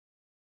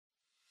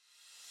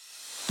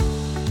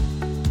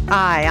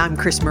Hi, I'm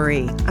Chris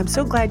Marie. I'm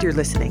so glad you're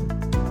listening.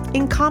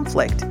 In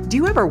conflict, do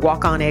you ever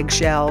walk on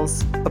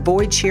eggshells,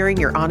 avoid sharing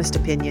your honest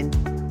opinion,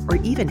 or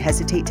even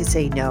hesitate to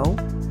say no?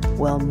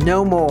 Well,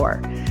 no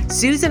more.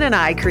 Susan and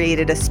I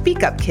created a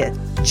Speak Up Kit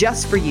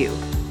just for you.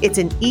 It's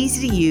an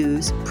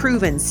easy-to-use,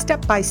 proven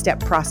step-by-step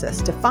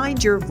process to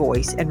find your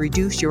voice and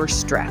reduce your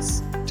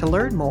stress. To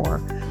learn more,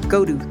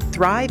 go to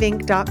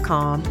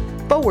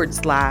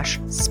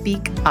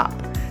thriveinc.com/speak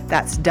up.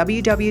 That's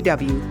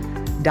www.thriveinc.com/SPEAKUP.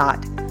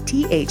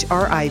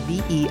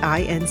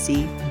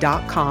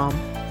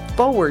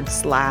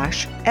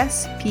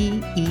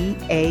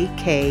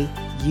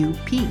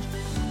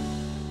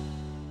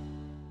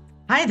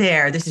 Hi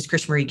there, this is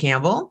Chris Marie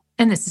Campbell.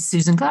 And this is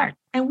Susan Clark.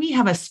 And we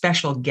have a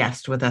special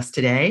guest with us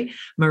today.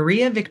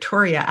 Maria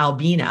Victoria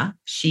Albina,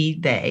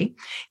 they,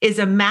 is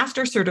a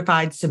master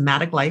certified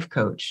somatic life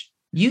coach,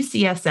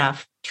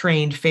 UCSF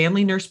trained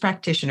family nurse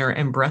practitioner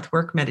and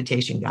breathwork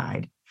meditation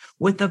guide,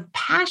 with a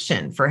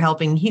passion for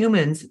helping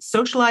humans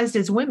socialized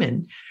as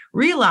women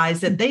realize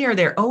that they are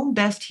their own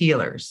best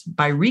healers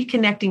by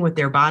reconnecting with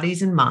their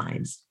bodies and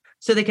minds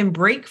so they can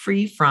break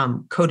free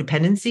from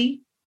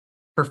codependency,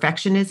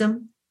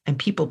 perfectionism, and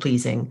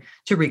people-pleasing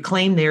to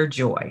reclaim their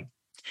joy.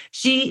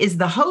 She is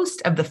the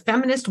host of the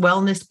Feminist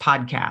Wellness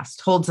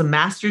Podcast, holds a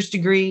master's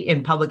degree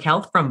in public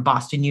health from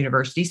Boston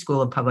University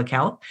School of Public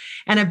Health,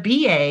 and a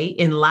BA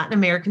in Latin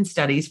American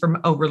Studies from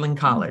Oberlin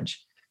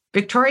College.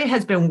 Victoria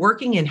has been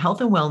working in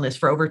health and wellness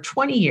for over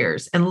 20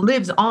 years and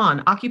lives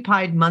on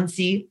occupied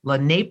Muncie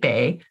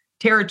Lenape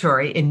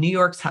territory in New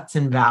York's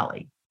Hudson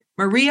Valley.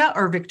 Maria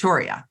or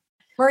Victoria?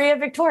 Maria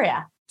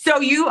Victoria. So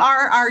you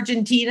are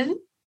Argentinian?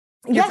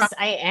 Yes,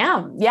 I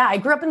am. Yeah, I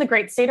grew up in the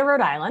great state of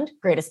Rhode Island,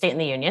 greatest state in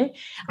the Union,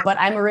 but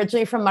I'm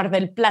originally from Mar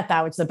del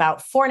Plata, which is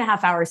about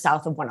 4.5 hours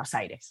south of Buenos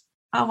Aires.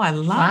 Oh, I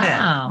love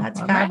it. That's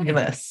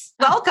fabulous.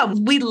 Right.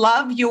 Welcome. We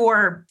love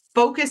your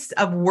focus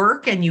of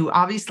work, and you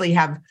obviously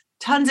have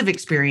tons of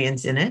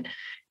experience in it.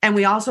 And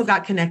we also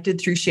got connected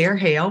through Cher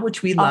Hale,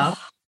 which we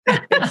love.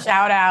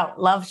 Shout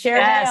out. Love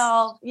Cher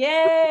Hale.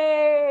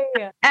 Yay.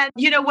 And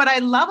you know what I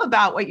love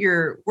about what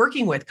you're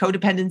working with,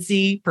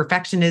 codependency,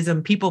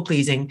 perfectionism, people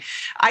pleasing.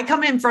 I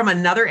come in from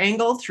another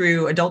angle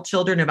through adult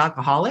children of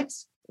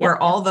alcoholics,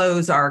 where all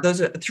those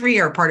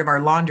three are part of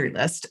our laundry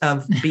list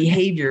of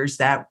behaviors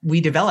that we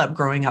develop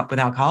growing up with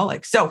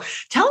alcoholics. So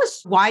tell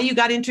us why you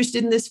got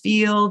interested in this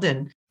field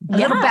and a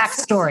little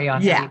backstory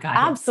on how you got here.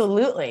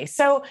 Absolutely.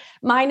 So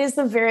mine is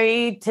the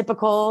very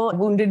typical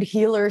wounded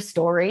healer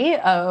story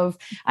of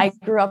I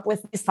grew up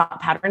with these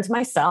thought patterns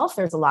myself.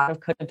 There's a lot of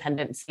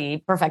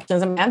codependency,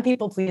 perfectionism, and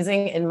people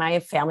pleasing in my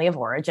family of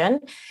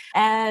origin.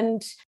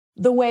 And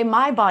the way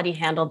my body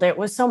handled it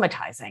was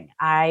somatizing.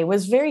 I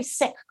was very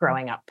sick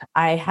growing up.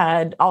 I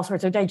had all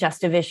sorts of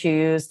digestive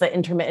issues, the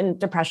intermittent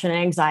depression and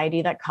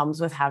anxiety that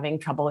comes with having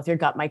trouble with your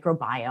gut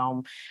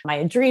microbiome. My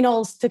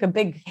adrenals took a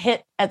big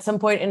hit at some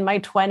point in my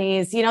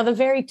 20s. You know, the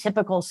very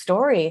typical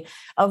story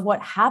of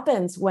what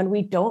happens when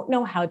we don't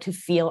know how to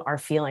feel our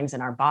feelings in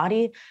our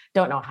body,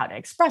 don't know how to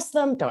express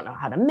them, don't know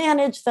how to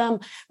manage them.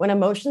 When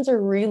emotions are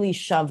really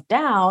shoved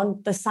down,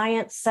 the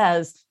science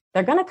says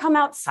they're going to come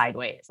out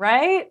sideways,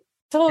 right?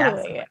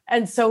 Totally. Yes.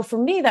 And so for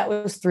me, that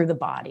was through the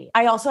body.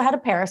 I also had a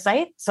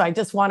parasite. So I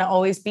just want to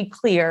always be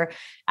clear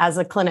as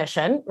a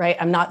clinician, right?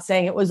 I'm not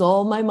saying it was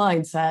all my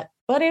mindset,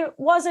 but it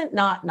wasn't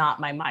not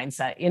my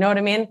mindset. You know what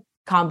I mean?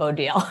 Combo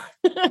deal.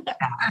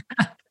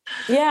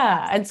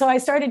 Yeah. And so I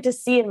started to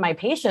see in my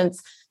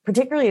patients,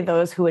 particularly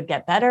those who would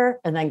get better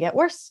and then get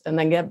worse and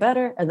then get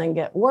better and then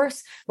get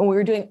worse. When we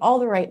were doing all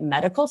the right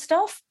medical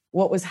stuff,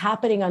 what was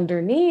happening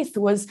underneath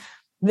was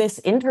this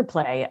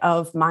interplay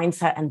of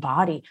mindset and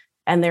body.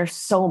 And their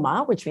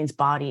soma, which means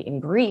body in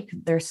Greek,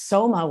 their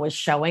soma was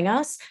showing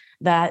us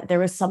that there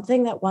was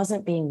something that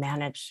wasn't being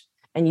managed.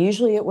 And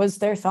usually it was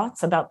their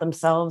thoughts about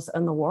themselves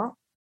and the world.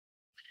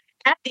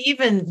 And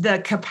even the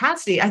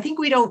capacity, I think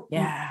we don't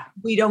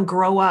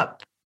grow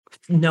up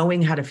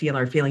knowing how to feel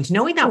our feelings,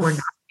 knowing that we're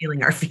not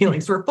feeling our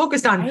feelings. We're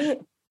focused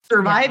on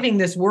surviving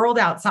this world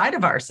outside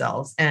of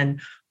ourselves. And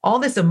all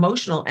this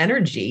emotional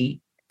energy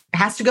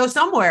has to go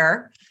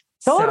somewhere.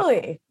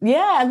 Totally.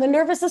 Yeah. And the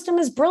nervous system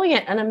is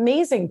brilliant and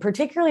amazing,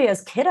 particularly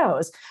as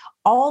kiddos.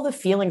 All the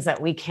feelings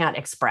that we can't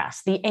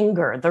express, the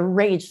anger, the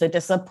rage, the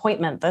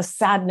disappointment, the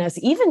sadness,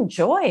 even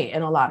joy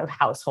in a lot of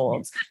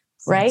households,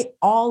 right?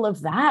 All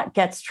of that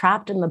gets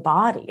trapped in the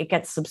body. It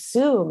gets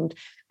subsumed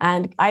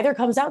and either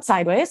comes out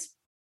sideways,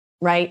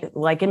 right?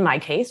 Like in my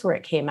case, where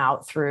it came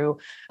out through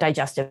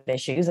digestive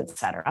issues, et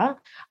cetera,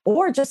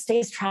 or just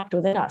stays trapped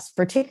within us,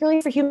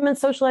 particularly for humans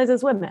socialized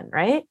as women,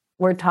 right?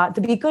 We're taught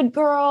to be good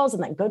girls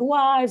and then good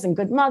wives and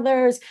good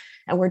mothers.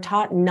 And we're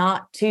taught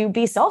not to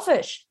be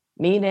selfish,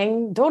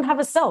 meaning don't have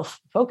a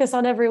self, focus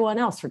on everyone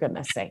else, for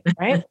goodness sake,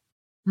 right?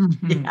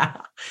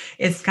 Yeah.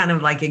 It's kind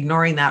of like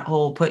ignoring that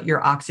whole put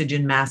your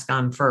oxygen mask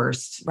on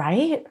first.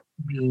 Right.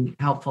 Be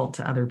helpful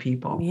to other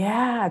people.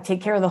 Yeah.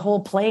 Take care of the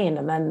whole plane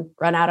and then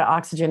run out of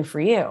oxygen for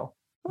you.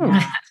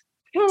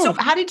 So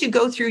how did you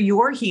go through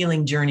your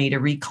healing journey to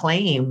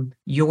reclaim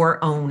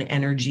your own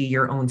energy,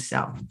 your own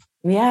self?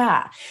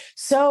 Yeah.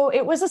 So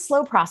it was a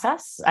slow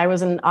process. I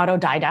was an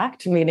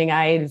autodidact, meaning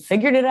I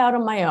figured it out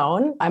on my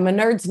own. I'm a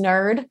nerd's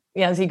nerd.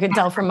 As you could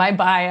tell from my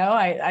bio,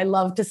 I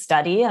love to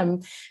study.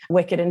 I'm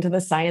wicked into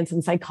the science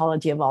and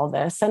psychology of all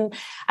this. And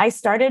I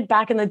started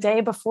back in the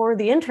day before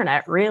the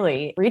internet,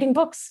 really reading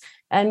books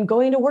and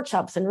going to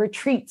workshops and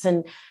retreats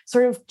and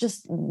sort of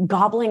just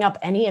gobbling up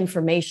any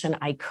information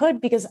I could,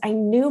 because I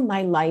knew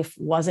my life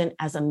wasn't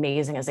as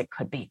amazing as it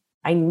could be.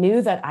 I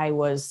knew that I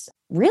was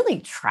really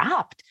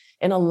trapped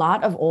in a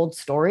lot of old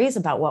stories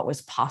about what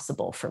was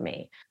possible for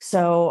me.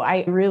 So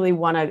I really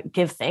want to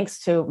give thanks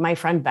to my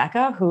friend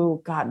Becca,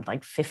 who, God,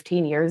 like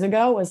 15 years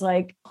ago was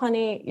like,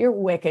 honey, you're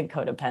wicked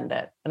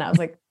codependent. And I was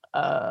like,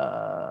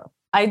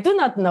 I do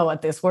not know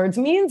what this word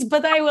means,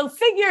 but I will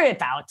figure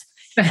it out.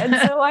 And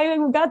so I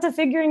got to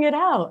figuring it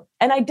out.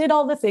 And I did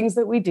all the things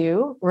that we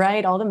do,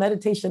 right? All the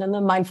meditation and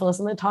the mindfulness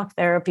and the talk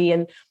therapy.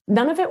 And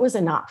none of it was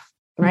enough,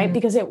 right? Mm-hmm.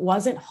 Because it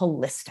wasn't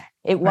holistic.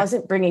 It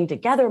wasn't bringing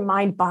together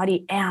mind,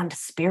 body, and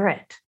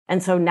spirit.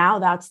 And so now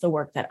that's the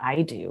work that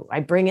I do. I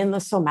bring in the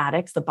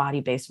somatics, the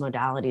body-based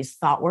modalities,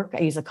 thought work.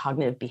 I use a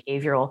cognitive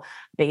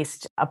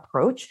behavioral-based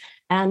approach,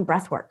 and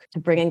breath work to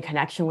bring in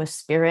connection with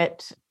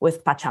spirit,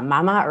 with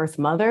Pachamama, Earth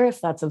Mother,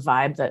 if that's a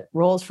vibe that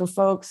rolls for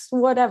folks,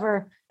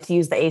 whatever, to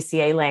use the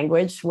ACA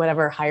language,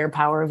 whatever higher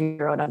power of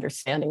your own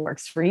understanding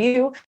works for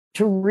you,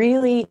 to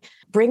really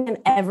bring in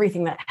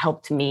everything that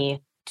helped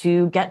me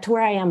to get to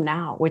where I am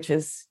now, which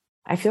is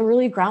I feel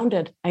really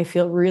grounded. I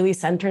feel really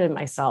centered in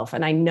myself.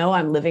 And I know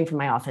I'm living from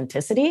my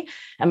authenticity,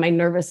 and my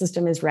nervous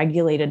system is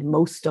regulated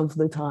most of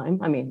the time.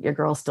 I mean, your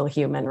girl's still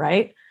human,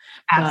 right?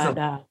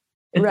 Absolutely.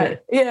 But, right.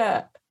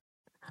 Yeah.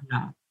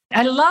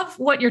 I love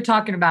what you're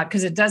talking about,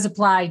 because it does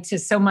apply to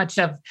so much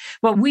of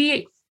what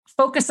we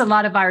focus a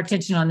lot of our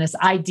attention on, this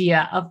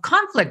idea of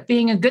conflict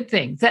being a good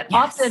thing, that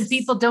often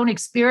people don't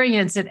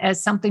experience it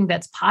as something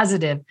that's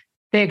positive.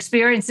 They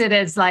experience it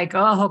as like,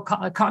 oh,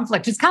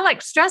 conflict. It's kind of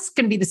like stress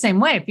can be the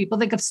same way. People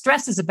think of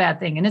stress as a bad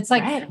thing. And it's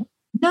like,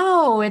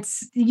 no,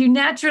 it's you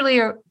naturally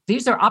are.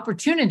 These are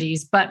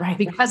opportunities, but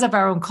because of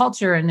our own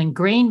culture and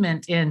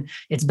ingrainment in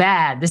it's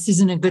bad, this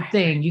isn't a good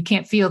thing. You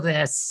can't feel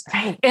this.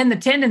 And the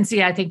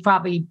tendency, I think,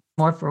 probably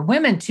more for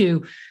women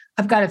to,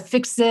 I've got to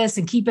fix this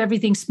and keep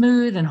everything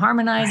smooth and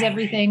harmonize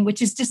everything,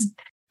 which is just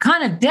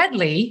kind of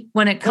deadly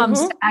when it comes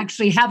to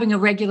actually having a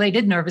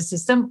regulated nervous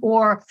system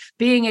or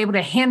being able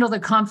to handle the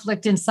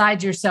conflict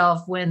inside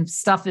yourself when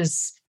stuff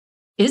is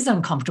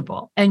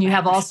uncomfortable and you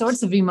have all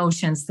sorts of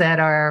emotions that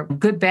are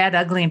good, bad,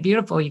 ugly, and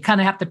beautiful. You kind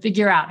of have to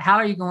figure out how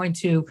are you going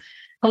to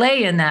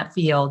play in that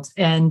field.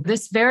 And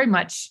this very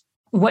much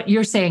what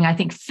you're saying, I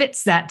think,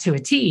 fits that to a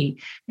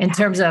T in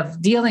terms of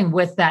dealing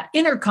with that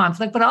inner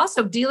conflict, but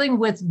also dealing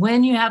with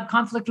when you have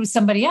conflict with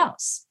somebody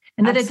else,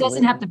 and that it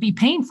doesn't have to be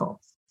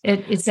painful.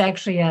 It's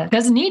actually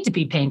doesn't need to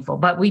be painful,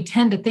 but we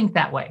tend to think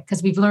that way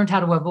because we've learned how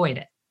to avoid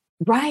it.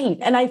 Right.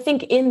 And I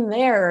think in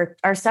there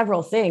are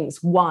several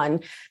things.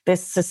 One,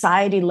 this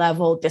society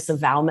level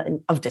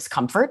disavowalment of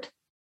discomfort.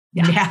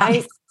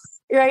 Yeah.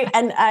 Right.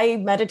 And I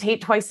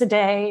meditate twice a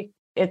day.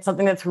 It's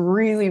something that's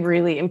really,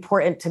 really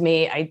important to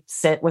me. I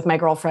sit with my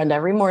girlfriend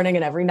every morning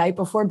and every night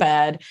before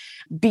bed,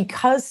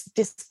 because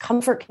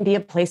discomfort can be a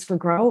place for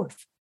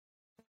growth.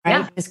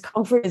 Right.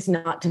 Discomfort is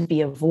not to be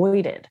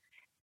avoided.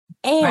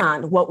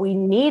 And what we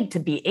need to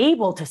be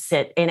able to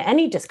sit in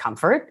any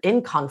discomfort,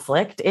 in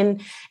conflict,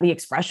 in the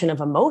expression of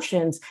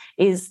emotions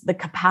is the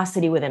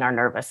capacity within our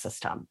nervous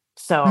system.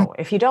 So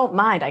if you don't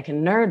mind, I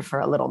can nerd for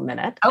a little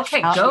minute.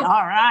 Okay, go.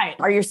 All right.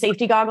 Are your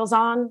safety goggles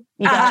on?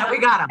 We got them.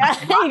 You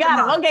got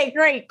them. Okay,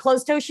 great.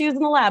 Closed-toe shoes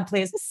in the lab,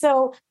 please.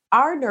 So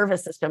our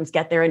nervous systems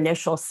get their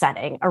initial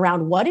setting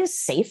around what is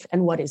safe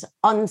and what is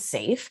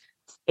unsafe,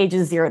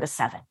 ages 0 to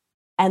 7.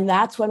 And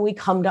that's when we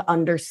come to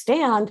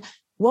understand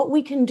what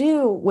we can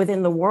do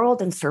within the world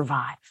and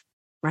survive,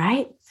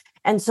 right?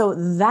 And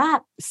so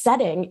that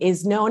setting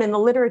is known in the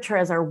literature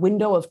as our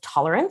window of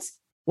tolerance,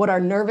 what our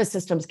nervous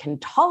systems can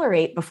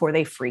tolerate before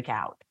they freak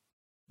out.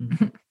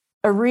 Mm-hmm.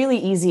 A really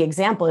easy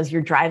example is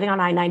you're driving on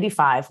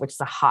I-95, which is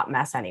a hot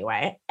mess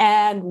anyway,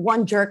 and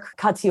one jerk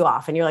cuts you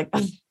off and you're like,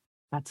 oh,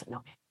 that's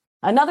annoying.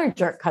 Another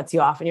jerk cuts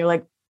you off and you're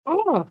like,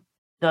 oh,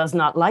 does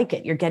not like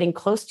it. You're getting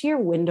close to your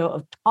window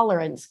of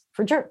tolerance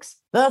for jerks.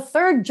 The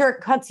third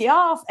jerk cuts you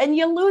off and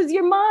you lose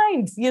your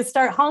mind. You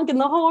start honking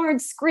the horn,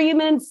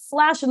 screaming,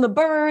 flashing the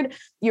bird.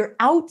 You're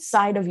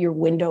outside of your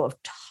window of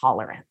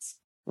tolerance,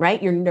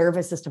 right? Your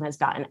nervous system has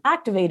gotten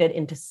activated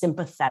into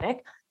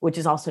sympathetic, which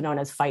is also known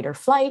as fight or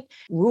flight,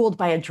 ruled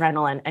by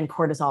adrenaline and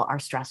cortisol, our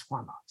stress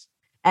hormones.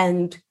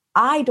 And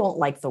I don't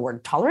like the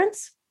word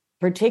tolerance,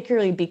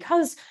 particularly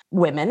because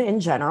women in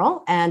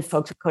general and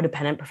folks with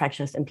codependent,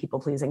 perfectionist, and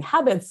people-pleasing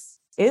habits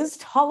is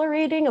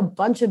tolerating a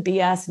bunch of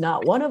BS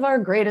not one of our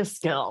greatest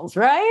skills,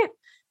 right?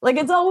 Like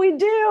it's all we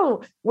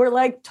do. We're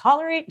like,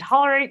 tolerate.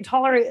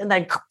 And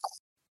then,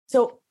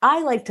 so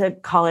I like to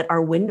call it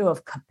our window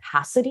of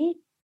capacity,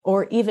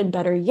 or even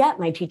better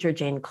yet, my teacher,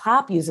 Jane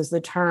Clapp, uses the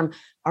term,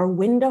 our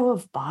window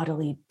of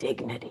bodily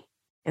dignity.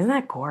 Isn't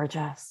that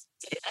gorgeous?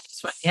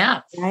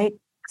 Yeah. Right?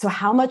 So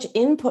how much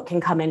input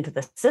can come into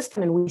the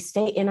system and we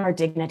stay in our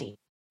dignity,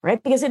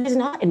 right? Because it is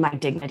not in my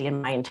dignity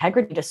and my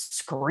integrity to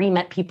scream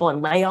at people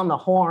and lay on the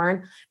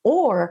horn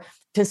or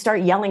to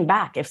start yelling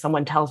back if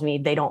someone tells me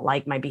they don't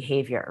like my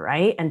behavior,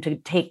 right? And to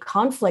take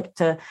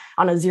conflict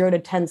on a 0 to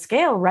 10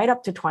 scale right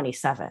up to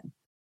 27.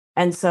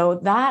 And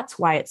so that's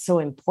why it's so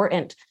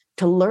important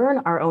to learn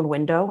our own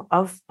window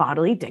of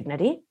bodily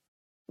dignity,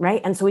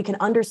 right? And so we can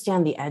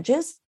understand the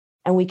edges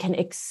and we can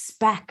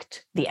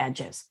expect the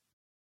edges,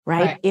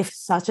 right? If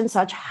such and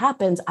such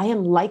happens, I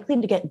am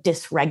likely to get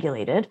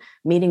dysregulated,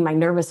 meaning my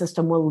nervous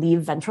system will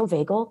leave ventral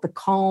vagal, the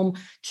calm,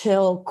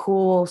 chill,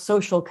 cool,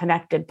 social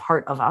connected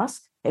part of us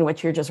in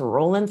which you're just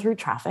rolling through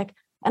traffic.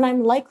 And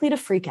I'm likely to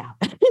freak out.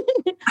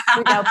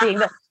 Freak out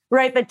being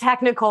the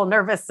technical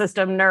nervous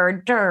system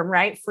nerd term,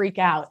 right? Freak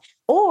out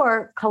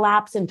or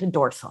collapse into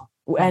dorsal,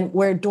 and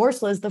where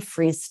dorsal is the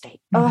freeze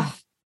state. Mm-hmm.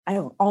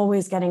 I'm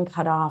always getting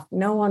cut off.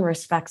 No one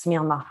respects me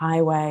on the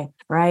highway,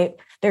 right?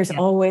 There's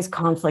always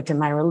conflict in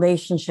my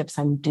relationships.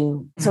 I'm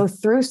doomed. Mm-hmm. So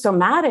through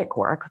somatic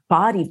work,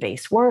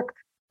 body-based work,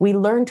 we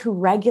learn to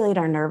regulate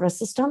our nervous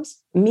systems,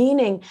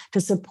 meaning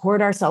to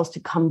support ourselves to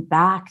come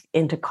back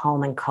into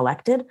calm and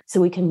collected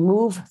so we can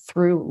move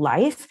through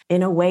life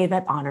in a way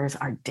that honors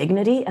our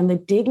dignity and the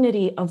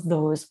dignity of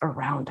those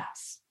around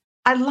us.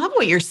 I love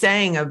what you're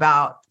saying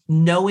about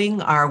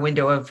knowing our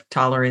window of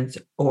tolerance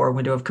or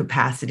window of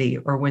capacity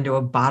or window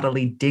of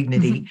bodily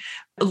dignity,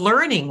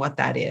 learning what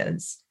that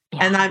is.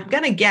 Yeah. And I'm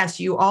going to guess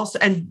you also,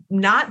 and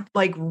not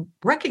like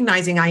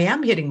recognizing I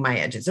am hitting my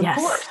edges. Of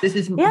course, this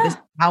is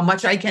how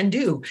much I can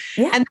do.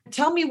 Yeah. And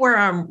tell me where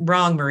I'm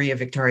wrong, Maria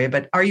Victoria,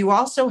 but are you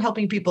also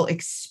helping people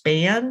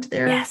expand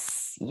their?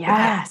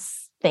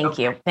 Yes. Thank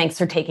you. Thanks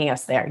for taking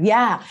us there.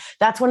 Yeah.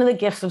 That's one of the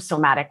gifts of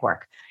somatic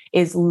work,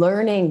 is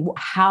learning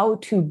how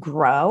to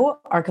grow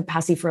our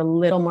capacity for a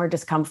little more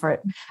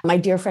discomfort. My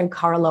dear friend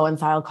Carl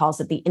Lowenthal calls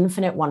it the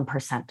infinite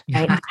 1%,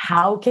 right?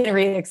 How can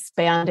we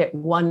expand it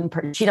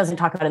 1%? She doesn't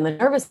talk about it in the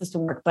nervous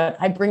system work, but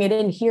I bring it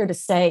in here to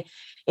say,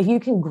 if you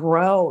can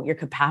grow your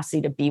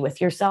capacity to be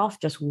with yourself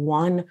just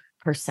 1%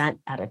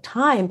 at a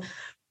time,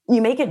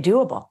 you make it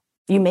doable.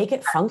 You make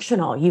it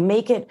functional. You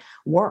make it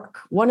work.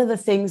 One of the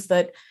things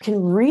that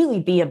can really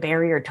be a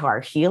barrier to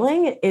our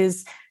healing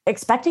is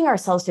expecting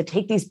ourselves to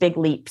take these big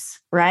leaps,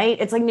 right?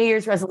 It's like New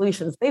Year's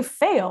resolutions. They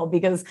fail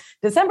because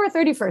December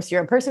 31st,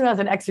 you're a person who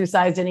hasn't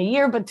exercised in a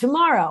year, but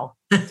tomorrow's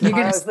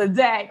the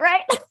day,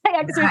 right? I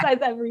exercise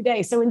every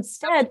day. So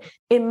instead,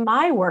 in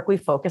my work, we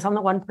focus on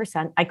the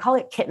 1%. I call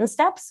it kitten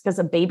steps because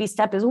a baby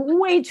step is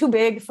way too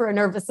big for a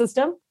nervous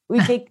system. We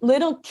take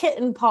little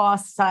kitten paw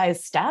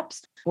size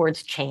steps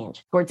towards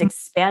change, towards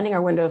expanding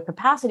our window of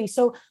capacity.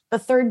 So the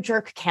third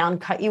jerk can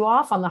cut you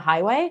off on the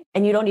highway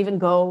and you don't even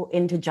go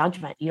into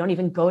judgment. You don't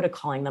even go to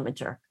calling them a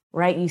jerk,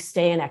 right? You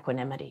stay in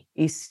equanimity.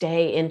 You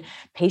stay in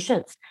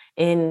patience,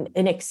 in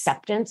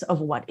acceptance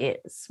of what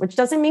is, which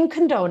doesn't mean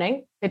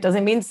condoning. It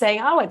doesn't mean saying,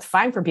 oh, it's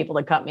fine for people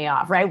to cut me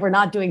off, right? We're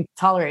not doing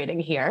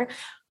tolerating here,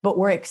 but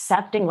we're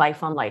accepting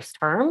life on life's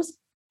terms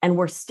and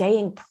we're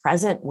staying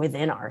present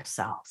within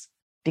ourselves.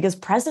 Because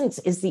presence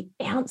is the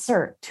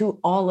answer to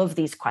all of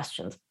these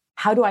questions.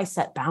 How do I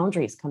set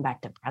boundaries? Come back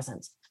to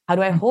presence. How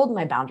do I hold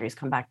my boundaries?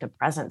 Come back to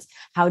presence.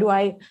 How do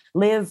I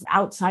live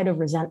outside of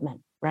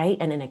resentment, right?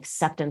 And in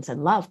acceptance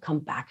and love, come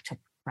back to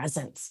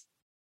presence,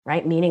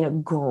 right? Meaning a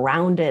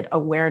grounded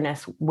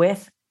awareness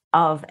with,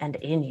 of, and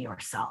in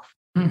yourself.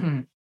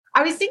 Mm-hmm.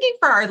 I was thinking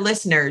for our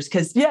listeners,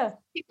 because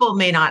people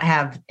may not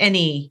have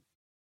any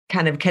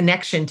kind of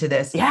connection to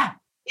this. Yeah.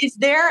 Is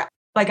there,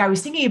 like I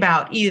was thinking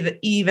about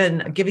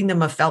even giving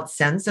them a felt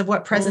sense of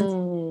what presence,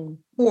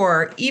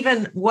 or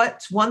even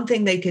what's one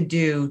thing they could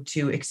do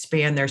to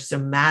expand their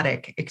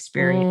somatic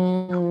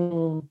experience,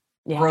 grow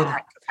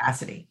that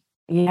capacity.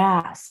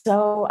 Yeah.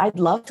 So I'd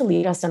love to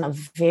lead us in a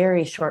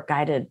very short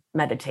guided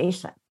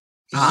meditation.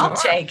 I'll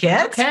take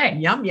it. Okay.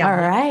 Yum, yum. All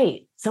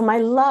right. So my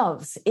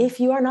loves, if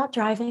you are not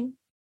driving,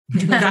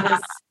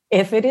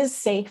 if it is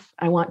safe,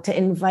 I want to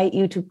invite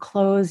you to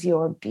close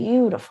your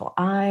beautiful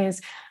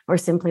eyes or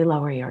simply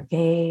lower your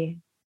gaze.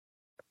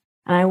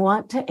 And I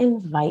want to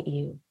invite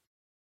you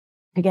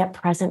to get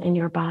present in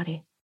your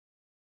body,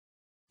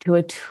 to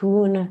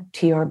attune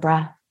to your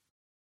breath.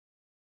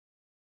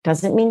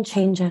 Doesn't mean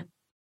change it.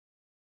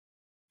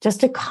 Just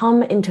to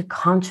come into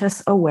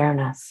conscious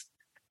awareness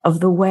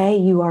of the way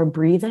you are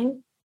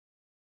breathing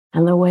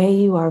and the way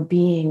you are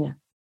being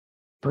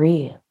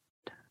breathed.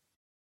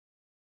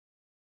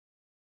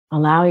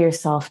 Allow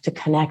yourself to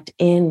connect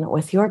in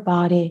with your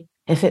body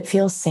if it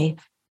feels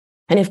safe.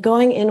 And if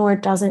going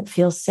inward doesn't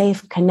feel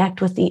safe,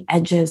 connect with the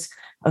edges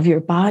of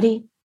your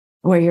body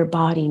where your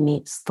body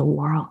meets the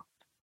world.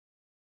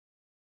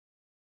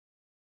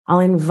 I'll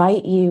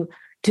invite you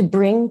to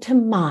bring to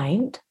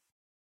mind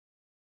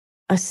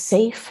a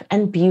safe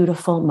and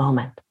beautiful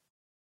moment.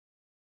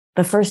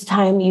 The first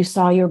time you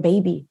saw your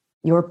baby,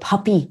 your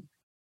puppy.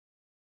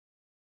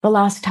 The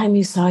last time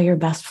you saw your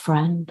best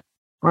friend,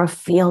 or a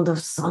field of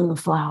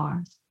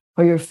sunflowers,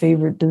 or your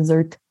favorite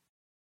dessert.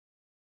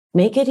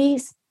 Make it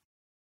easy.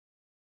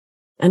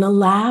 and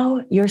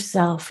allow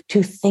yourself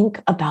to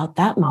think about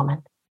that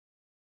moment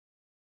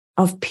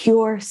of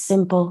pure,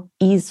 simple,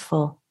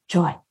 easeful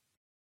joy.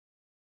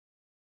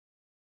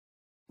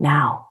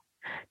 Now,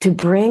 to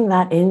bring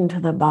that into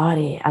the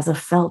body as a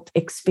felt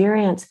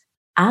experience,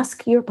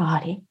 ask your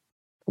body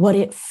what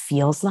it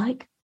feels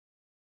like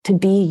to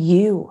be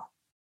you,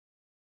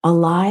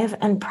 alive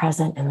and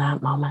present in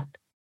that moment.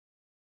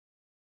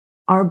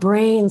 Our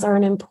brains are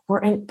an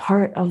important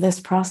part of this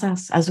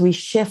process as we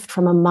shift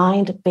from a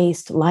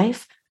mind-based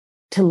life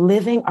to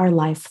living our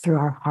life through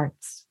our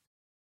hearts.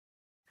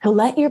 So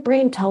let your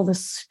brain tell the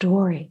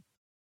story.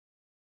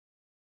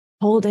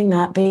 Holding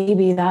that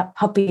baby, that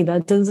puppy,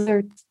 that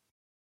dessert,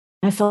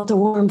 I felt a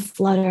warm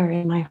flutter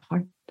in my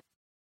heart.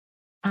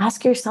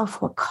 Ask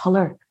yourself what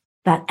color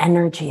that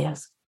energy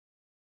is.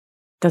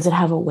 Does it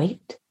have a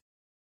weight?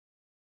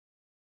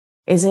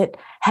 Is it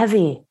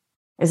heavy?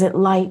 Is it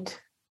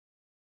light?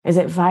 Is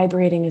it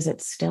vibrating? Is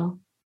it still?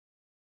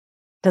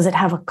 Does it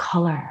have a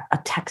color, a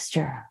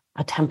texture,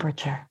 a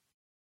temperature?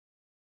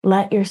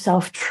 Let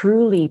yourself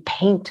truly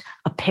paint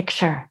a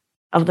picture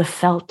of the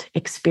felt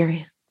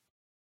experience.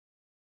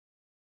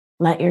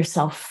 Let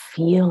yourself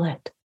feel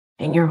it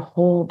in your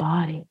whole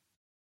body.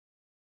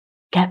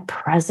 Get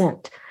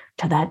present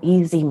to that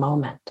easy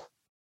moment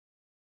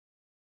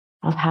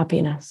of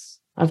happiness,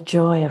 of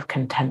joy, of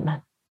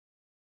contentment.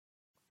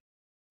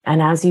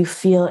 And as you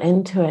feel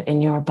into it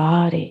in your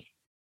body,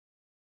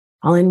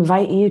 I'll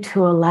invite you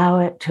to allow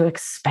it to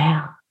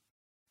expand,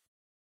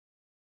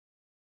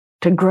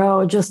 to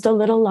grow just a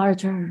little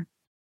larger,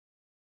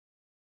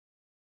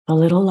 a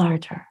little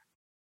larger,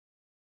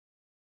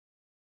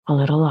 a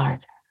little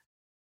larger.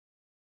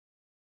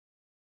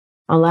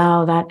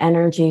 Allow that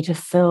energy to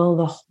fill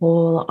the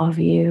whole of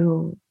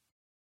you.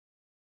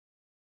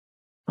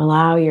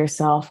 Allow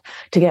yourself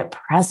to get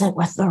present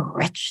with the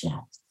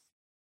richness,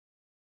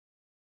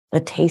 the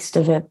taste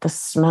of it, the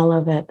smell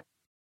of it,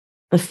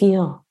 the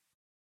feel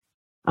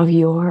of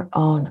your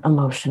own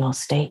emotional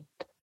state.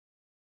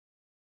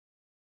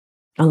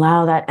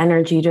 Allow that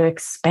energy to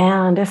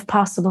expand, if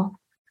possible,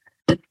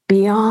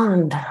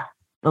 beyond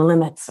the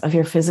limits of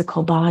your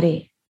physical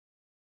body,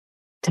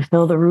 to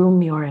fill the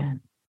room you're in,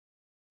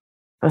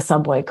 the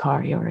subway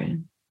car you're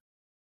in.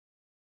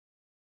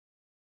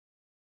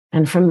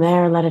 And from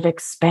there, let it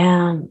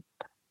expand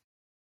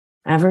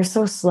ever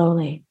so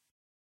slowly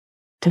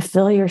to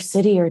fill your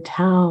city, your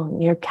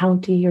town, your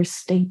county, your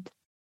state,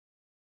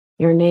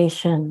 your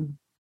nation,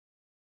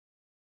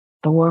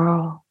 the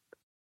world.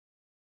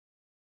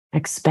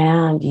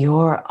 Expand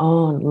your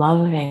own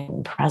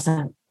loving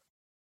presence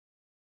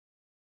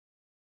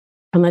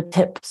from the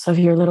tips of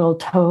your little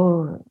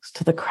toes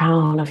to the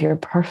crown of your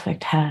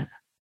perfect head,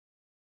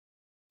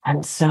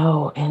 and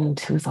so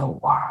into the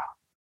world.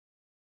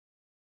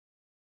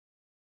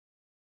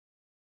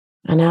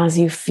 And as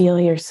you feel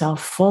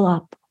yourself full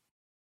up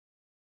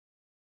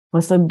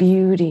with the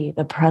beauty,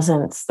 the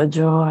presence, the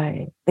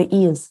joy, the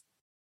ease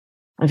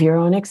of your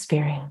own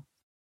experience,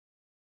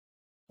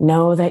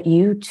 know that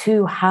you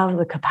too have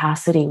the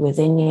capacity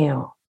within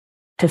you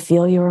to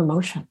feel your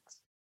emotions,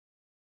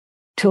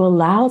 to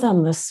allow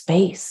them the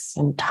space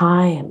and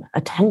time,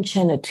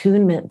 attention,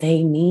 attunement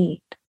they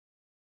need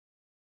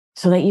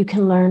so that you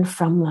can learn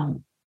from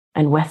them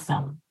and with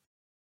them,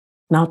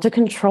 not to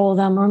control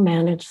them or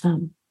manage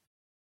them,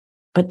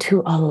 but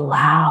to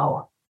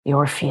allow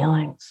your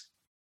feelings,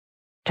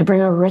 to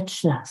bring a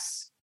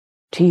richness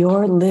to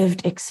your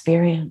lived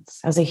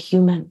experience as a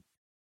human.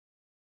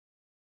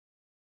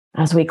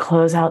 As we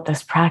close out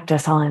this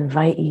practice, I'll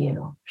invite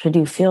you, should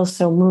you feel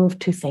so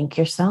moved, to thank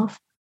yourself,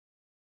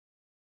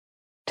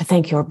 to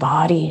thank your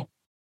body,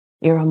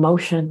 your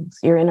emotions,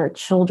 your inner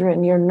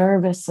children, your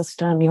nervous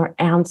system, your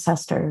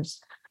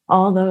ancestors,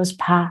 all those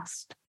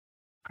past,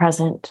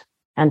 present,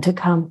 and to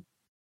come,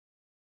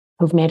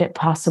 who've made it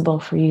possible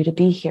for you to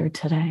be here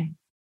today,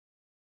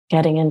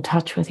 getting in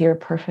touch with your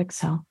perfect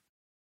self.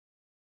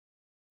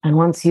 And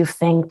once you've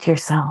thanked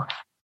yourself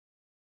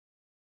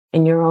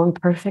in your own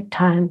perfect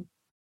time,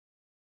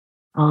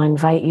 I'll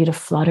invite you to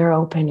flutter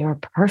open your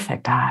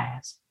perfect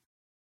eyes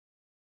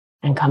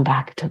and come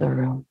back to the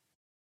room.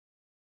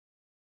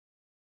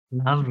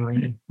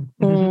 Lovely.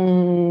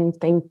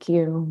 Thank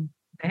you.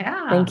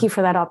 Yeah. Thank you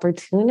for that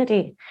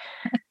opportunity.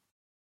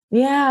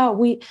 Yeah,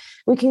 we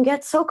can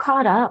get so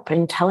caught up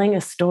in telling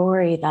a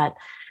story that,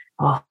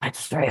 oh,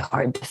 it's very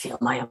hard to feel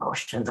my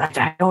emotions.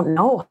 I don't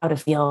know how to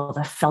feel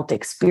the felt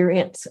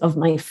experience of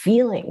my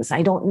feelings.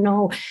 I don't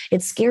know.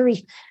 It's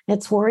scary.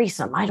 It's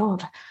worrisome. I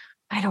don't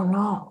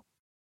know.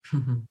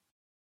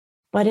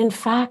 But in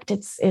fact,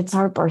 it's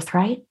our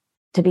birthright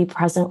to be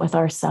present with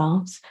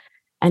ourselves.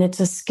 And it's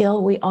a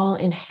skill we all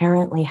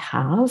inherently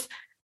have.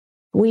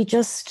 We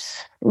just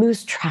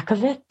lose track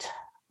of it.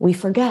 We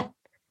forget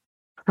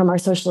from our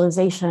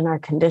socialization, our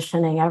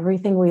conditioning,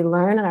 everything we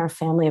learn in our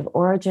family of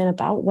origin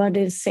about what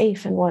is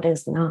safe and what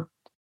is not.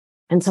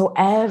 And so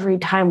every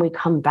time we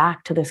come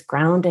back to this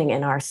grounding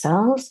in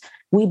ourselves,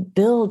 we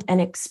build and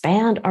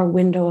expand our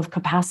window of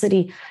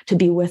capacity to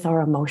be with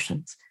our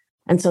emotions.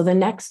 And so the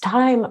next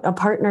time a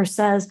partner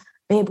says,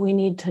 babe, we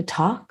need to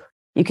talk.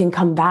 You can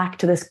come back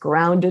to this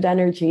grounded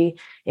energy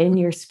in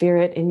your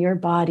spirit, in your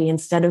body,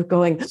 instead of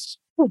going,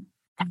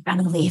 they're going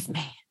to leave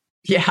me.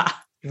 Yeah.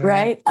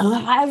 Right?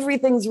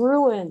 Everything's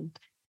ruined.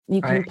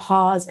 You can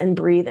pause and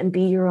breathe and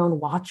be your own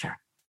watcher.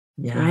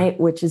 Yeah. Right?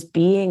 Which is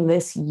being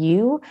this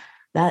you,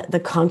 that the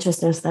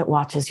consciousness that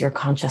watches your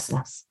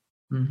consciousness.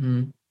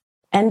 Mm-hmm.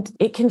 And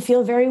it can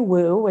feel very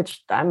woo,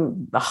 which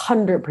I'm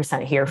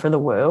 100% here for the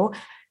woo.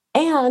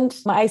 And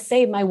I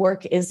say my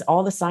work is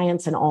all the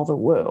science and all the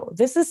woo.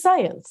 This is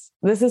science.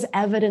 This is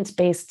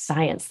evidence-based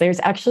science. There's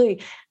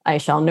actually, I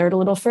shall nerd a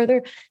little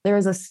further. There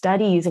is a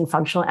study using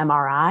functional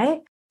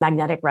MRI,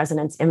 magnetic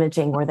resonance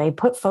imaging, where they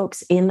put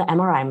folks in the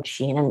MRI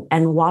machine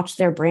and watch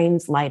their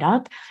brains light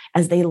up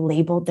as they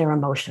labeled their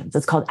emotions.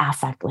 It's called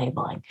affect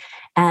labeling.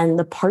 And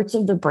the parts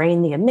of the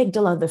brain, the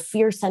amygdala, the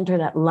fear center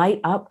that light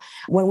up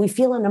when we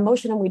feel an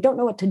emotion and we don't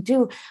know what to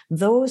do,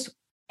 those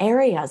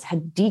areas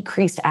had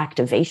decreased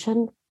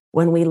activation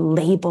when we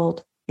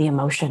labeled the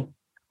emotion,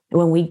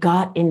 when we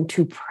got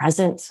into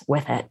presence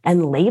with it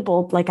and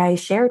labeled, like I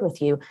shared with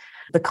you,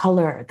 the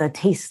color, the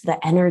taste,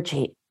 the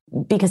energy,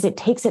 because it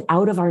takes it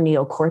out of our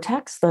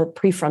neocortex, the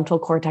prefrontal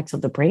cortex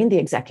of the brain, the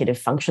executive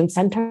function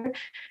center,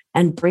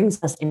 and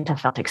brings us into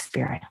felt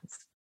experience.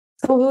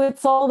 So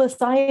it's all the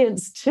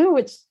science too,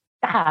 which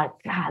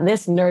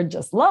this nerd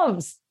just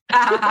loves.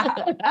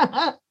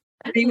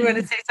 Do you want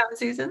to say something,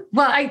 Susan?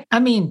 Well, I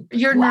mean,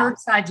 your nerd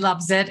side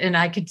loves it, and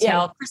I could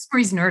tell Chris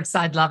Marie's nerd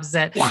side loves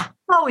it. Yeah.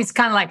 Always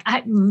kind of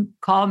like,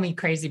 call me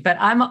crazy, but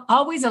I'm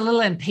always a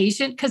little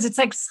impatient because it's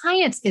like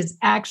science is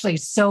actually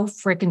so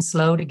freaking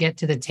slow to get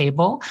to the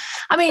table.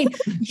 I mean,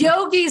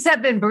 yogis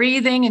have been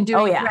breathing and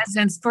doing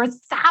presence for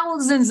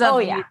thousands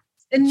of years.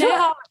 And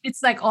now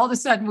it's like all of a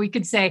sudden we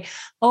could say,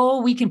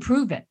 oh, we can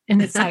prove it.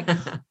 And it's like,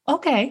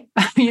 okay,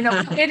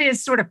 it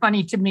is sort of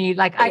funny to me.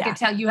 Like I can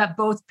tell you have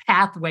both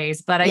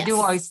pathways, but I do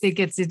always think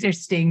it's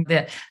interesting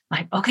that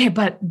like, okay,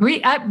 but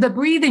the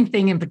breathing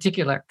thing in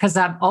particular, because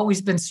I've always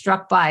been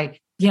struck by,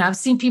 I've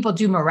seen people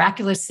do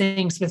miraculous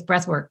things with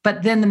breath work,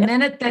 but then the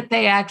minute that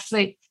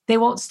they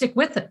won't stick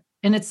with it.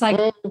 And it's like,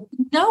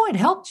 no, it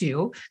helped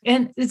you.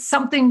 And it's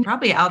something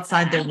probably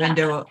outside their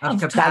window of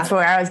capacity. That's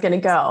where I was going to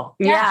go.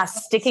 Yeah.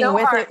 Sticking so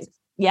with hard.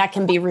 It.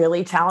 Can be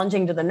really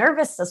challenging to the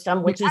nervous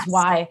system, which is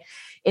why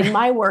in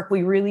my work,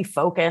 we really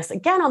focus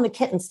again on the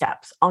kitten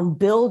steps, on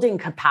building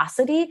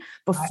capacity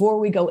before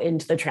we go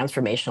into the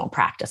transformational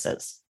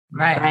practices.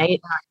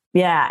 Right.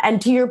 Yeah. And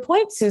to your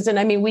point, Susan,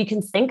 I mean, we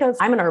can think of,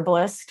 I'm an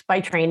herbalist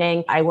by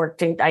training. I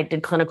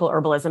did clinical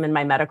herbalism in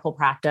my medical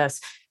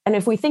practice. And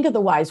if we think of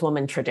the wise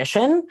woman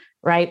tradition,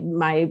 right,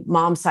 my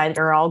mom's side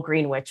are all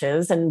green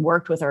witches and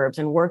worked with herbs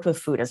and worked with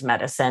food as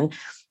medicine.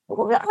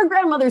 Our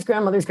grandmother's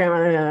grandmother,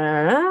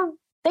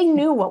 they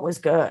knew what was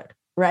good,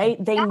 right?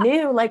 They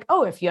knew like,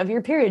 oh, if you have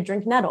your period,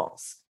 drink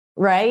nettles,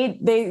 right?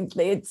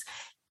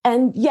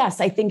 And yes,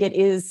 I think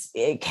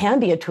it can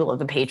be a tool of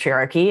the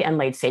patriarchy and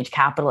late stage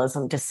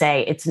capitalism to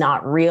say it's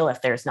not real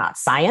if there's not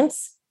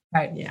science.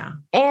 Right. Yeah.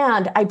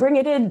 And I bring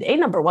it in,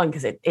 number one,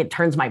 because it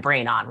turns my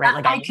brain on, right?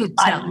 Like I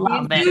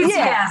love it.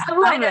 Yeah,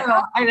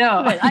 I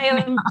know. I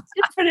am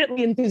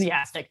infinitely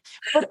enthusiastic,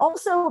 but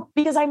also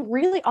because I'm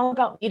really all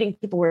about meeting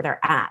people where they're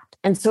at.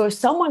 And so if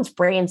someone's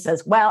brain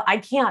says, well, I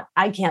can't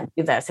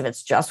do this. If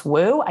it's just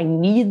woo, I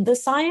need the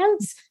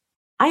science.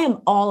 I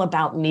am all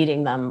about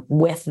meeting them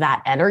with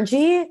that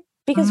energy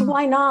because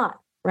why not?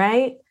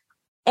 Right.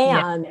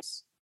 And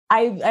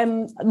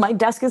my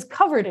desk is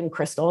covered in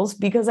crystals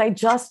because I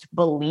just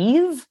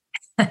believe,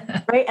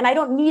 right? And I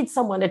don't need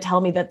someone to tell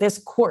me that this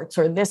quartz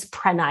or this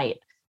prehnite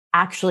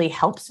actually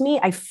helps me.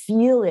 I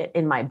feel it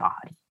in my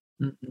body.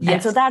 Yes.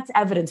 And so that's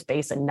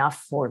evidence-based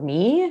enough for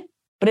me.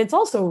 But it's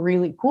also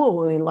really cool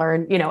when we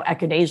learn,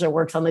 echinacea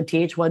works on the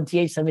Th1,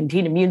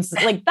 Th17 immune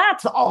system. Like,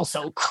 that's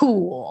also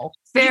cool.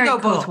 Very cool.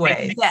 Both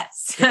ways.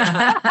 Yes.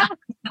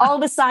 All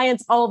the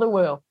science, all the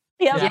woo.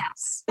 Yep.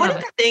 Yes. One of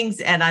the things,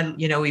 and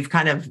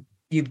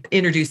you've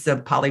introduced the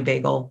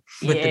polyvagal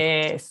with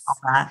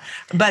all that.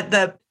 But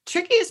the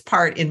trickiest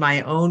part in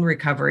my own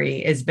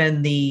recovery has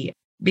been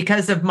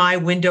because of my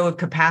window of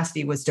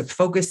capacity was to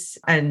focus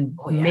and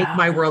make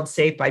my world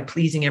safe by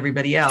pleasing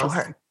everybody else.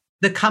 Sure.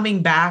 The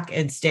coming back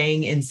and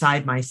staying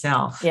inside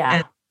myself. Yeah.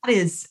 And that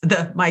is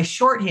my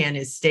shorthand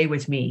is stay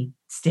with me.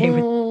 Stay with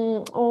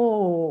me.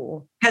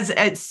 Oh. Because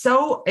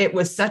it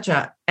was such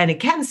and it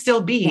can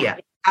still be a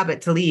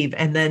habit to leave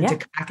and then to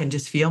come back and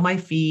just feel my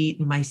feet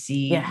and my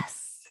seat. Yes.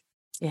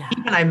 Yeah.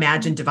 Even I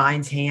imagine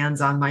Divine's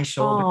hands on my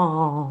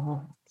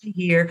shoulder.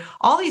 Here,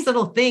 all these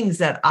little things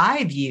that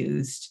I've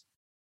used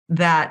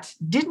that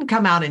didn't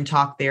come out in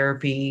talk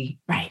therapy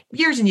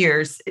years and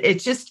years.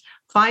 It's just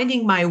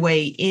finding my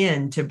way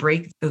in to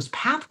break those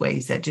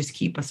pathways that just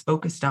keep us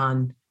focused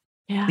on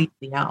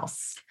completely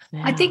else.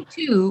 Yeah. I think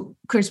too,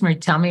 Chris Marie,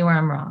 tell me where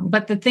I'm wrong.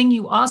 But the thing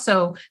you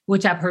also,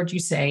 which I've heard you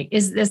say,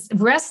 is this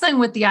wrestling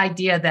with the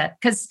idea that,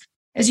 because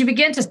as you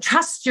begin to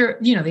trust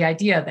the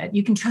idea that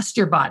you can trust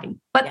your body.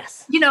 But,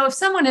 if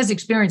someone has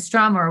experienced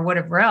trauma or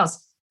whatever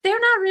else,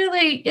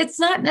 it's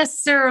not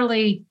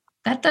necessarily,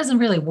 that doesn't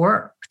really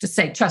work to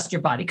say, trust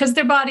your body, because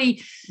their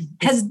body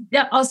has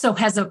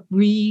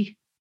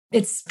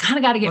it's kind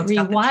of got to get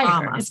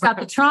rewired. It's got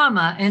the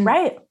trauma, and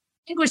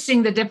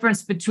distinguishing the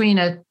difference between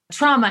a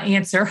trauma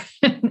answer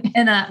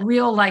and a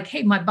real, like,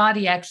 hey, my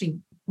body actually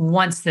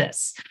wants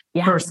this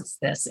versus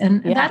this.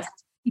 And that's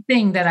the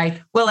thing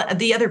that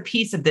the other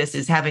piece of this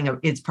is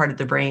it's part of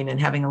the brain and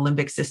having a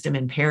limbic system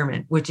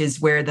impairment, which is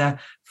where the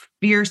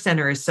fear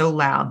center is so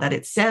loud that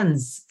it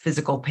sends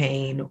physical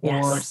pain,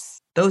 or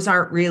those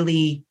aren't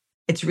really,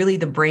 it's really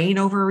the brain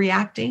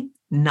overreacting.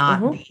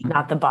 Not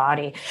the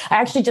body. I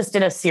actually just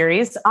did a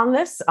series on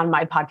this on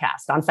my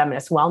podcast on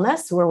feminist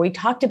wellness, where we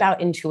talked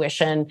about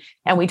intuition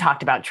and we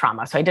talked about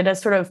trauma. So I did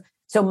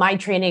so my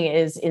training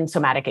is in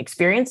somatic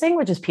experiencing,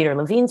 which is Peter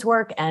Levine's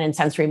work, and in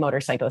sensory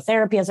motor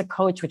psychotherapy as a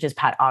coach, which is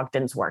Pat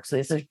Ogden's work. So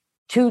these are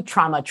two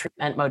trauma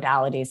treatment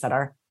modalities that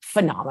are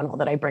phenomenal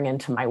that I bring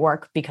into my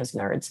work because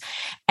nerds.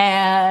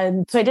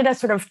 And so I did a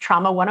sort of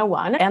trauma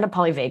 101 and a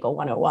polyvagal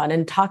 101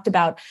 and talked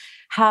about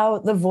how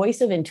the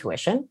voice of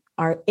intuition,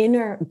 our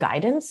inner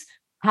guidance,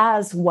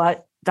 has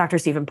what Dr.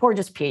 Stephen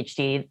Porges,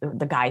 PhD,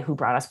 the guy who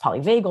brought us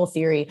polyvagal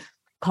theory,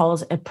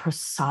 calls a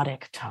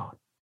prosodic tone.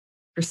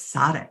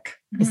 Prosodic.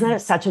 Isn't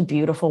that such a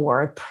beautiful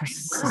word?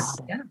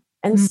 Prosodic. Yeah.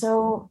 And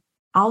so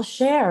I'll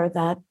share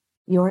that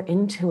your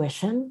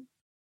intuition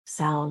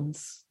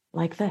sounds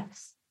like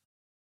this,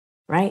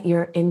 right?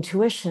 Your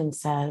intuition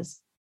says,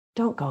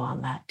 don't go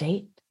on that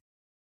date.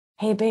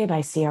 Hey, babe,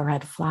 I see a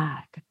red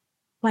flag.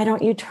 Why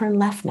don't you turn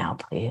left now,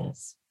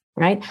 please?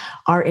 Right?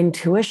 Our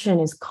intuition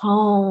is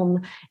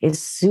calm,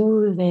 is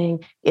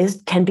soothing,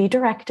 can be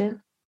directive,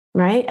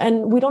 right?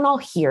 And we don't all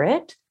hear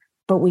it,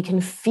 but we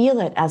can feel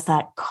it as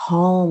that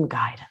calm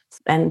guidance.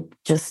 And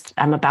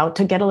I'm about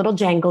to get a little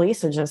jangly,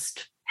 so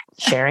just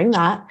sharing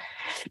that.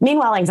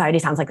 Meanwhile, anxiety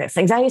sounds like this.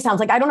 Anxiety sounds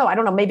like, I don't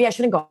know. Maybe I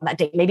shouldn't go on that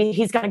date. Maybe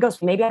he's going to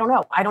ghost me. Maybe I don't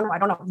know. I don't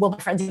know. Will my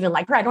friends even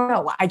like her? I don't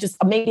know.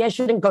 Maybe I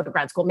shouldn't go to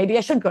grad school. Maybe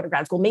I should go to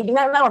grad school. Maybe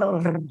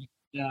no.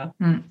 Yeah.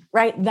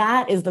 Right.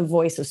 That is the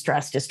voice of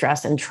stress,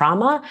 distress, and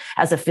trauma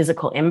as a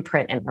physical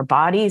imprint in our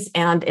bodies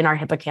and in our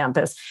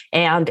hippocampus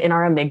and in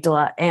our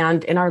amygdala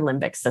and in our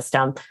limbic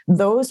system.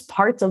 Those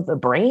parts of the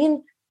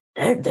brain,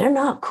 they're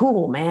not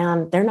cool,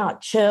 man. They're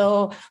not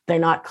chill. They're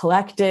not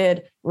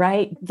collected,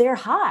 right? They're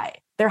high.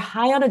 They're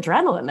high on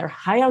adrenaline. They're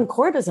high on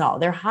cortisol.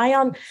 They're high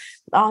on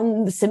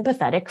the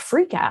sympathetic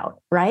freak out,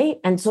 right?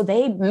 And so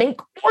they make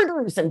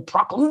orders and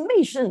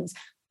proclamations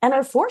and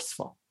are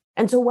forceful.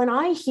 And so when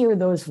I hear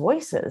those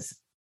voices,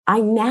 I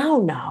now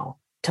know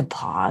to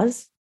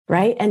pause,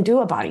 right? And do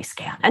a body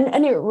scan.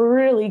 And it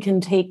really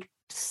can take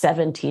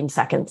 17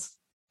 seconds,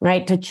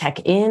 right? To check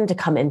in, to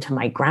come into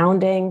my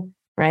grounding,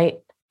 right?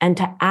 And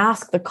to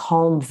ask the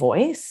calm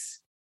voice,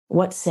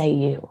 what say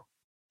you?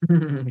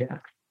 Yeah.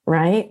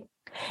 Right?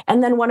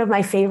 And then one of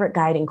my favorite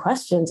guiding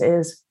questions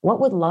is, what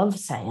would love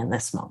say in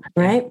this moment,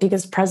 right?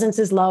 Because presence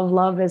is love,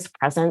 love is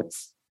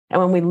presence. And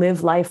when we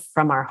live life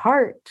from our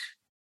heart,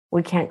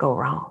 we can't go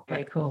wrong.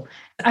 Very cool.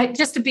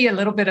 Just to be a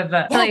little bit of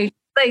a play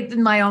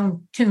my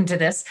own tune to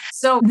this.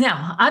 So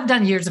now I've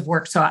done years of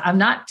work, so I'm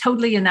not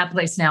totally in that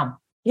place now.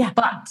 Yeah.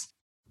 But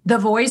the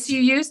voice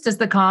you used as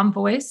the calm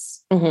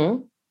voice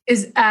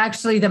is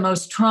actually the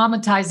most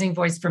traumatizing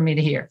voice for me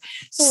to hear.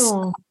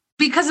 So,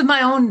 because of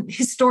my own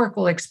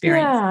historical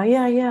experience.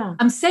 Yeah.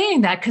 I'm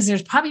saying that because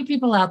there's probably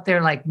people out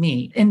there like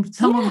me, and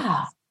someone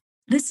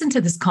listen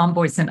to this calm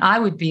voice, and I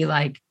would be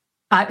like,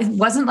 it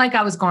wasn't like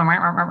I was going,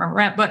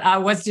 but I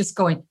was just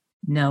going,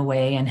 no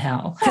way in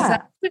hell.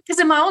 Because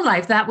in my own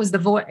life, that was the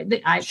voice.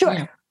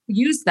 I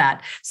used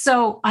that.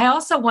 So I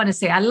also want to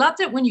say, I loved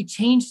it when you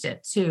changed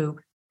it to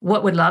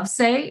what would love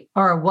say,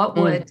 or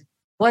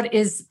what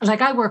is,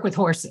 like, I work with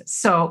horses.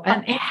 So,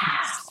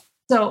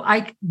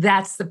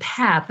 that's the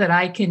path that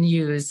I can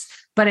use,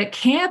 but it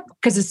can't,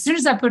 because as soon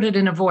as I put it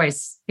in a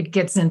voice, it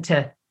gets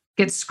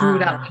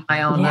screwed up in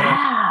my own little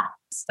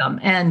system.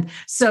 And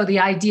so the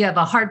idea of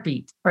a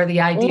heartbeat, or the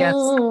idea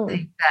of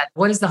something that,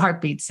 what does the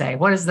heartbeat say?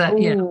 What is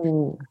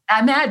the, I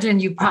imagine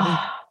you probably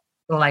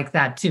feel like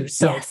that too.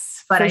 So,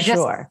 yes, but I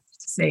just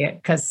say it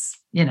because,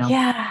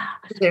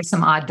 there's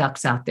some odd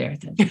ducks out there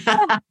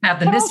that have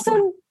the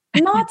also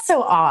not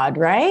so odd,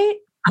 right?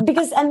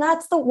 And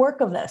that's the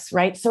work of this,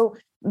 right? So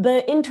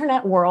the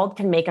internet world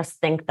can make us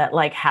think that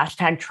like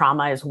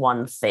 #trauma is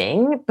one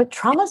thing, but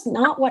trauma is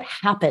not what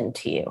happened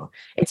to you.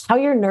 It's how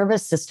your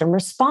nervous system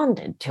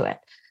responded to it.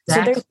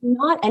 Exactly. So there's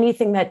not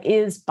anything that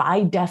is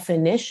by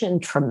definition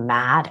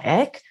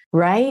traumatic,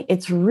 right?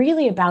 It's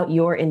really about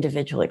your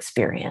individual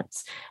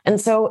experience. And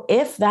so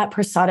if that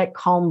prosodic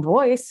calm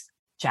voice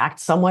jacked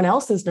someone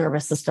else's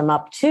nervous system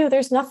up too,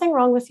 there's nothing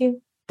wrong with you.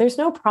 There's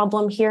no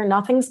problem here.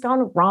 Nothing's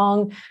gone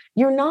wrong.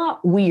 You're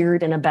not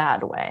weird in a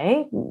bad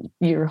way.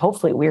 You're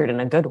hopefully weird in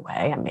a good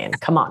way. I mean,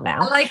 come on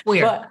now. I like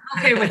weird.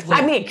 Okay with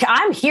weird. I mean,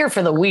 I'm here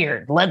for the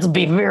weird. Let's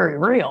be very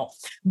real.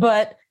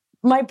 But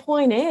my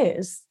point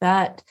is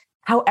that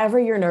however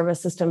your nervous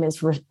system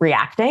is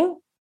reacting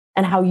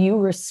and how you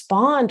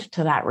respond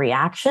to that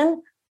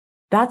reaction,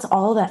 That's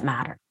all that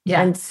matters.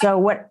 Yeah. And so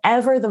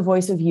whatever the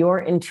voice of your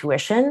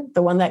intuition,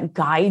 the one that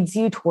guides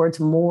you towards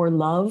more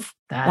love,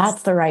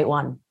 that's the right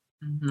one.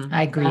 Mm-hmm.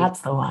 I agree.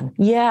 That's the one.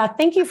 Yeah.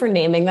 Thank you for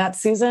naming that,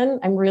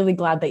 Susan. I'm really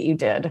glad that you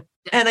did.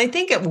 And I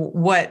think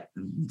what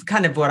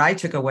I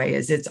took away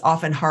is it's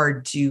often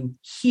hard to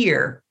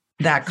hear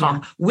that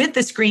with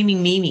the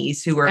screaming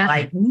memes who are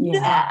like,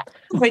 nah,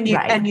 when you,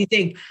 and you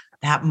think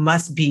that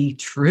must be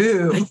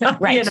true.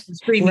 Right.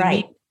 Screaming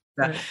memes.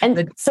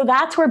 And so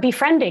that's where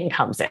befriending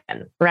comes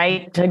in,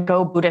 right? To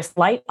go Buddhist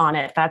light on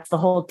it. That's the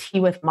whole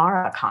tea with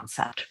Mara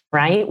concept,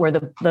 right? Where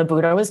the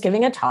Buddha was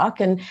giving a talk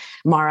and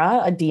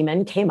Mara, a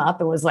demon, came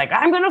up and was like,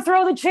 I'm going to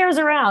throw the chairs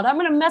around. I'm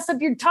going to mess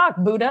up your talk,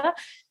 Buddha.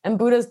 And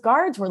Buddha's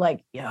guards were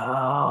like,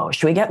 yo,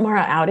 should we get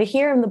Mara out of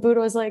here? And the Buddha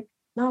was like,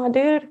 no,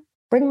 dude,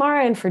 bring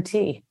Mara in for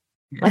tea.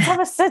 Let's have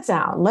a sit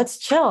down. Let's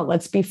chill.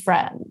 Let's be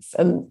friends.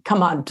 And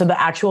come on, to the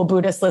actual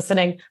Buddhists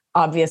listening,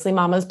 obviously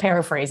Mama's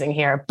paraphrasing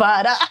here,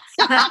 but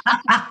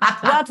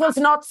that was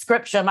not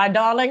scripture, my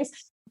darlings.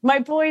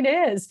 My point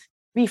is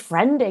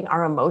befriending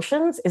our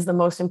emotions is the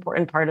most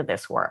important part of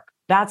this work.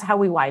 That's how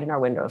we widen our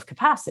window of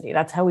capacity.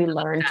 That's how we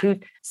learn to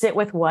sit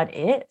with what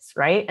is,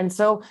 right? And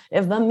so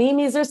if the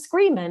memes are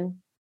screaming,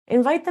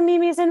 invite the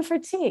memes in for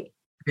tea.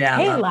 Yeah.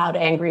 Hey, loud,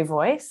 angry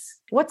voice.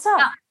 What's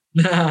up?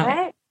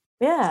 Right?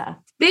 Yeah.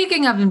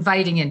 Speaking of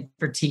inviting in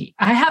for tea,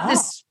 I have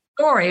this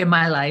story in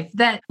my life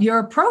that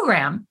your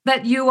program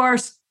that you are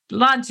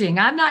launching,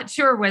 I'm not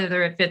sure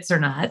whether it fits or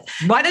not.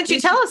 Why don't you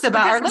tell us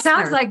about our listeners? It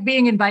sounds like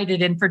being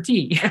invited in for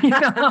tea.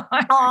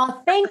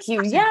 Oh, thank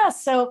you. Yeah.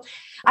 So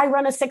I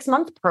run a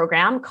 6-month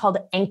program called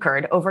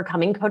Anchored,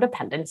 Overcoming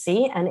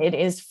Codependency. And it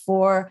is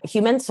for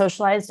humans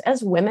socialized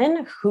as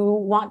women who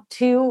want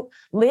to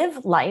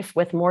live life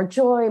with more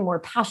joy, more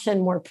passion,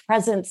 more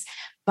presence,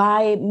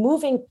 by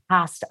moving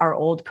past our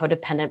old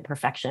codependent,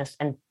 perfectionist,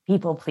 and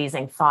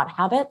people-pleasing thought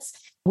habits.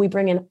 We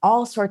bring in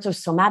all sorts of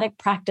somatic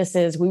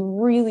practices. We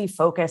really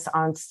focus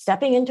on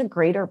stepping into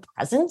greater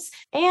presence.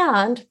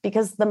 And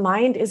because the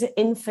mind is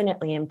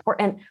infinitely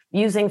important,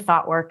 using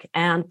thought work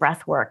and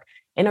breath work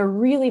in a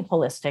really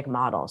holistic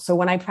model. So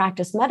when I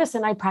practice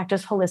medicine, I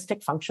practice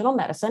holistic functional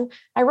medicine.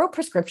 I wrote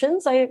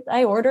prescriptions,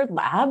 I ordered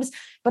labs,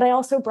 but I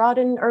also brought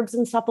in herbs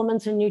and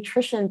supplements and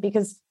nutrition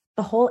because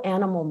the whole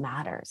animal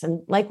matters.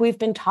 And like we've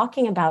been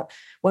talking about,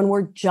 when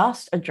we're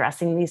just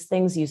addressing these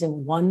things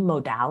using one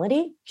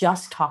modality,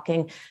 just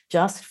talking,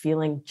 just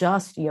feeling,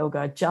 just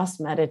yoga, just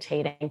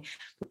meditating,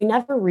 we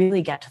never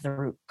really get to the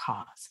root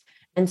cause.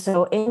 And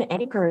so in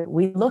Anchor,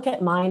 we look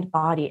at mind,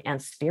 body,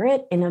 and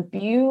spirit in a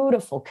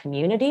beautiful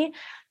community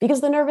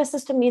because the nervous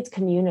system needs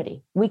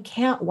community. We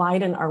can't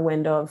widen our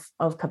window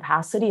of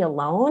capacity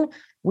alone.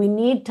 We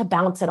need to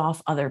bounce it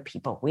off other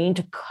people. We need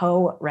to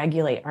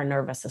co-regulate our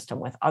nervous system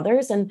with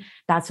others. And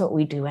that's what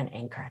we do in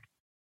Anchor.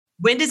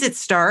 When does it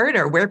start,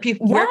 or where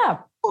people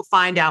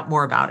find out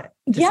more about it?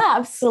 Yeah,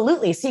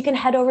 absolutely. So you can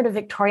head over to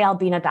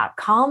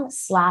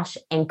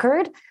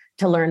victoriaalbina.com/anchored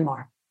to learn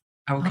more.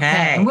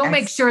 Okay. And we'll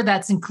make sure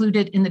that's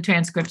included in the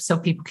transcript so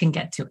people can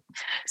get to it.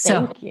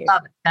 So Thank you.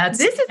 love it.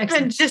 This has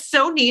been just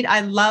so neat.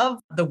 I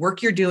love the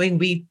work you're doing.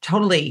 We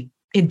totally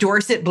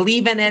endorse it,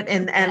 believe in it.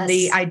 And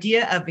the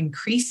idea of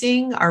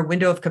increasing our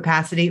window of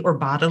capacity or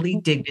bodily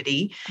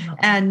dignity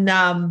and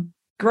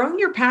growing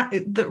your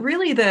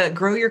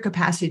grow your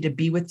capacity to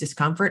be with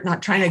discomfort,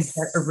 not trying to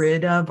get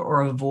rid of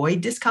or avoid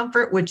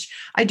discomfort, which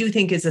I do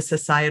think is a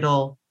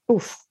societal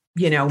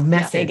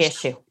message. Big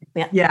issue.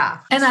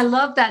 Yeah. And I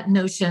love that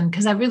notion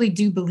because I really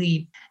do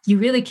believe you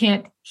really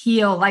can't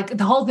heal. Like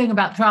the whole thing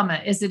about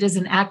trauma is it is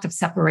an act of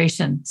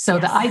separation. So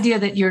the idea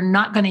that you're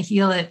not going to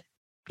heal it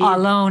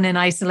alone in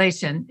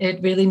isolation,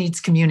 it really needs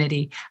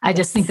community. I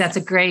just think that's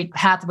a great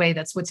pathway.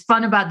 That's what's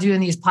fun about doing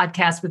these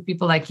podcasts with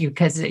people like you,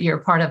 because you're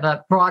part of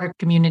a broader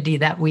community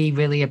that we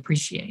really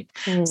appreciate.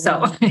 Mm-hmm.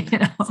 So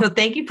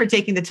thank you for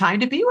taking the time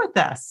to be with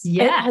us.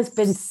 Yeah, it has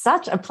been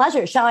such a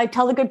pleasure. Shall I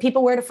tell the good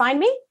people where to find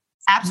me?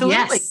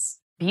 Absolutely. Yes.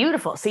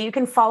 Beautiful. So you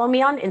can follow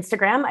me on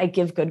Instagram. I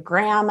give good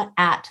gram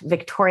at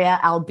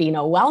Victoria Albina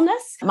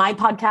Wellness. My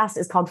podcast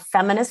is called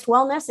Feminist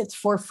Wellness. It's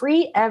for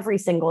free every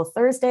single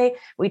Thursday.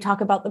 We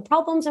talk about the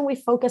problems and we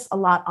focus a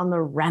lot on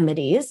the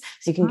remedies.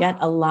 So you can get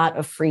a lot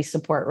of free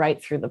support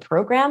right through the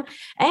program.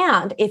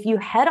 And if you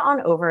head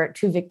on over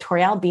to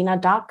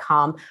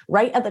victoriaalbina.com,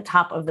 right at the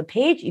top of the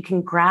page, you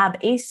can grab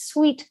a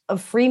suite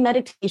of free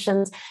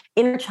meditations,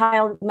 inner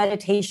child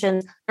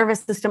meditations, nervous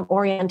system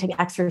orienting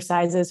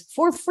exercises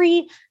for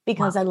free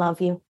because I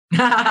love you.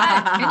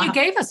 And you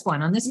gave us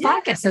one on this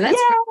podcast. So that's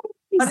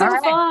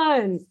so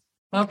fun.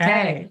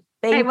 Okay.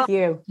 Thank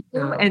you.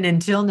 And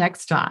until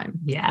next time.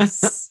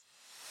 Yes.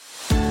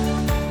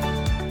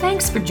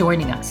 Thanks for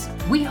joining us.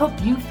 We hope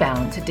you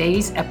found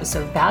today's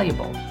episode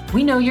valuable.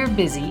 We know you're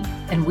busy,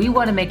 and we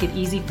want to make it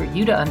easy for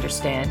you to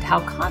understand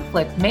how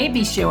conflict may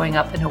be showing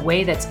up in a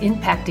way that's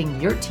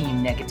impacting your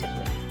team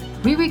negatively.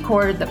 We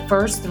recorded the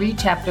first 3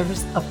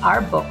 chapters of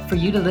our book for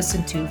you to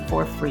listen to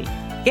for free.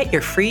 Get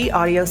your free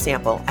audio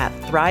sample at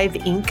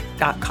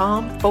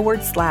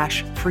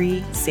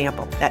thriveinc.com/free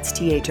sample. That's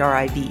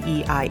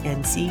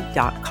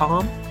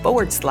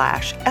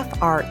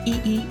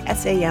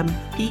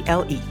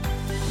THRIVEINC.com/FREESAMPLE.